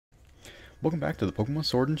Welcome back to the Pokemon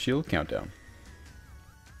Sword and Shield Countdown.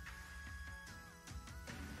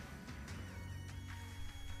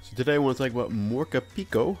 So today I want to talk about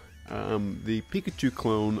Morpeko, the Pikachu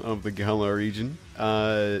clone of the Galar region.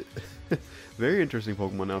 Very interesting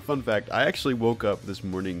Pokemon. Now, fun fact, I actually woke up this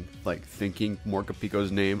morning like thinking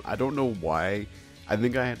Morpeko's name. I don't know why. I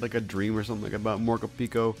think I had like a dream or something about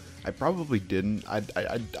Morpeko. I probably didn't.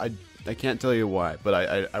 I can't tell you why, but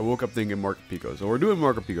I woke up thinking Morpeko. So we're doing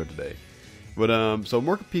Morpeko today. But so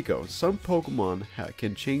Morpeko, some Pokemon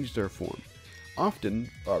can change their form. Often,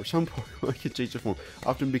 or some Pokemon can change their form,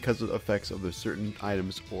 often because of the effects of the certain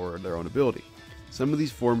items or their own ability. Some of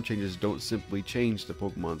these form changes don't simply change the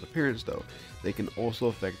Pokemon's appearance though, they can also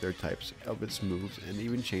affect their types of its moves and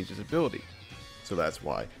even change its ability. So that's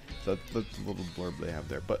why. So that's a little blurb they have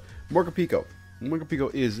there. But Morpeko.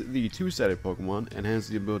 Morpeko is the two-sided Pokemon and has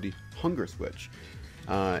the ability Hunger Switch.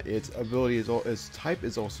 Its ability is its type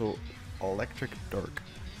is also Electric Dark.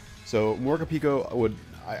 So Morpeko would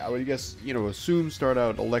I would guess assume start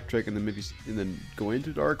out electric and then maybe go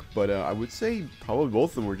into dark, but I would say probably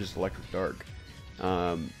both of them were just electric dark.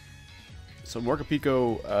 So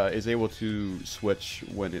Morpeko is able to switch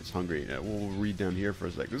when it's hungry. We'll read down here for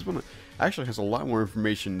a sec. This one actually has a lot more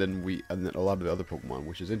information than a lot of the other Pokemon,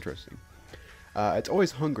 which is interesting. It's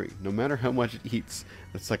always hungry, no matter how much it eats.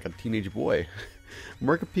 It's like a teenage boy.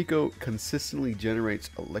 Morpeko consistently generates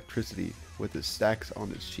electricity with its stacks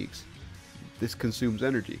on its cheeks. This consumes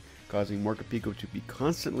energy, causing Morpeko to be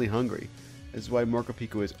constantly hungry. This is why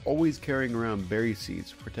Morpeko is always carrying around berry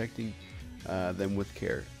seeds, protecting them with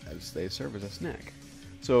care, as they serve as a snack.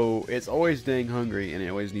 So it's always dang hungry and it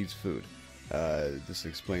always needs food. This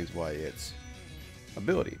explains why its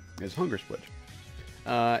ability is Hunger Switch.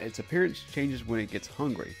 Its appearance changes when it gets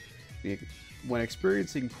hungry. When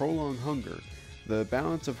experiencing prolonged hunger, the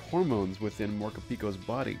balance of hormones within Morpeko's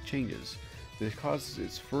body changes. This causes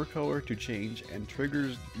its fur color to change and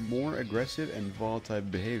triggers more aggressive and volatile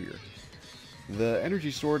behavior. The energy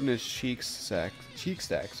stored in its cheek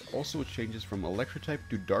stacks also changes from electric type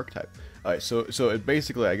to dark type. Alright, so it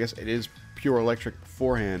basically, I guess it is pure electric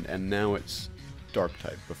beforehand, and now it's dark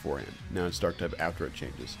type beforehand. Now it's dark type after it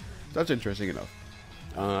changes. So that's interesting enough.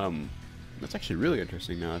 That's actually really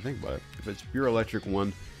interesting now I think about it. If it's pure electric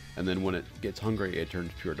one, and then when it gets hungry, it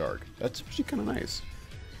turns pure dark. That's actually kind of nice.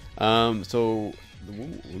 So a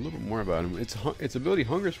little bit more about him. Its ability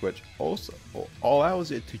Hunger Switch also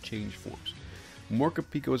allows it to change forms.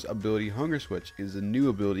 Morpeko's ability Hunger Switch is a new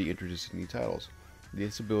ability introduced in the titles.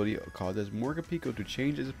 This ability causes Morpeko to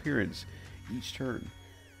change its appearance each turn.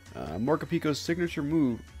 Morpeko's signature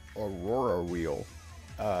move, Aurora Wheel,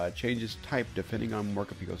 changes type depending on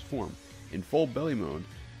Morpeko's form. In full belly mode,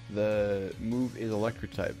 the move is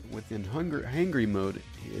electric type. Within hangry mode,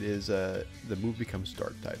 it is the move becomes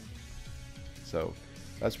dark type. So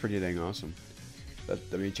that's pretty dang awesome.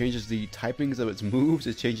 It changes the typings of its moves.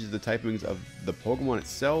 It changes the typings of the Pokemon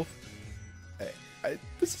itself.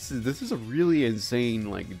 This is a really insane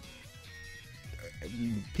like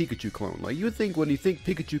Pikachu clone. Like you would think when you think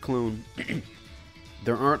Pikachu clone,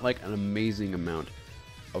 there aren't like an amazing amount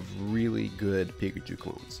of really good Pikachu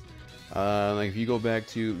clones. Like if you go back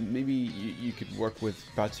to maybe you could work with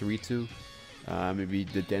Batsuritu, maybe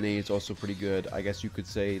the Dene is also pretty good. I guess you could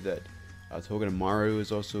say that Togedemaru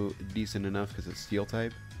is also decent enough because it's Steel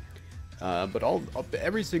type. But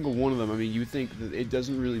every single one of them, I mean, you think that it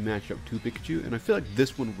doesn't really match up to Pikachu, and I feel like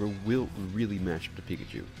this one will really match up to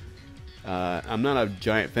Pikachu. I'm not a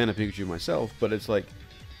giant fan of Pikachu myself, but it's like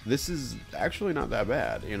this is actually not that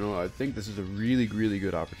bad. I think this is a really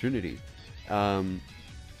good opportunity.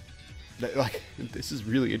 Like this is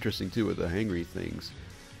really interesting too with the hangry things,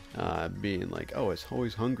 being like, oh, it's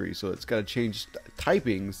always hungry, so it's got to change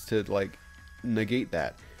typings to like negate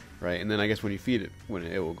that, right? And then I guess when you feed it, when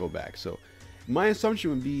it will go back. So my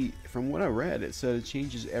assumption would be, from what I read, it said it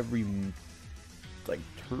changes every like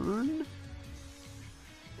turn,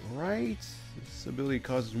 right? This ability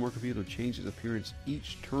causes Morpeko to change its appearance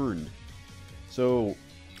each turn. So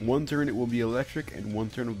one turn it will be electric and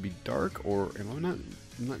one turn it will be dark, or I'm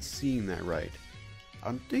not seeing that right.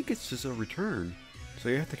 I think it's just a return. So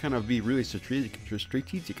you have to kind of be really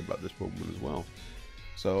strategic about this Pokemon as well.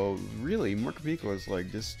 So really, Morpeko is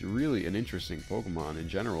like just really an interesting Pokemon in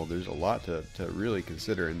general. There's a lot to really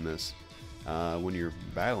consider in this when you're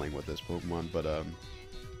battling with this Pokemon. But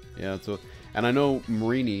yeah, so, and I know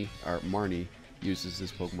Marnie uses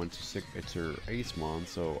this Pokemon to sick. It's her Acemon,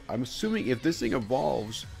 so I'm assuming if this thing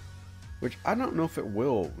evolves, which I don't know if it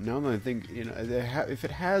will. Now that I think, if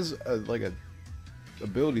it has like a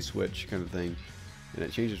ability switch kind of thing, and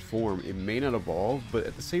it changes form, it may not evolve. But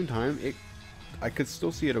at the same time, I could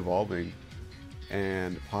still see it evolving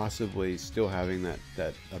and possibly still having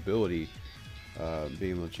that ability,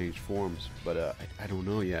 being able to change forms. But I don't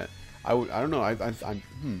know yet. I don't know.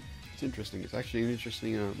 It's interesting. It's actually an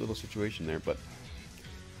interesting little situation there. But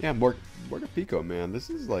yeah, Morpeko, man, this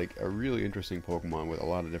is like a really interesting Pokemon with a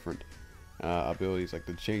lot of different abilities. Like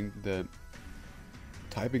the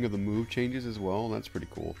typing of the move changes as well. That's pretty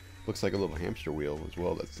cool. Looks like a little hamster wheel as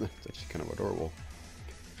well. That's actually kind of adorable.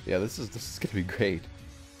 Yeah, this is gonna be great.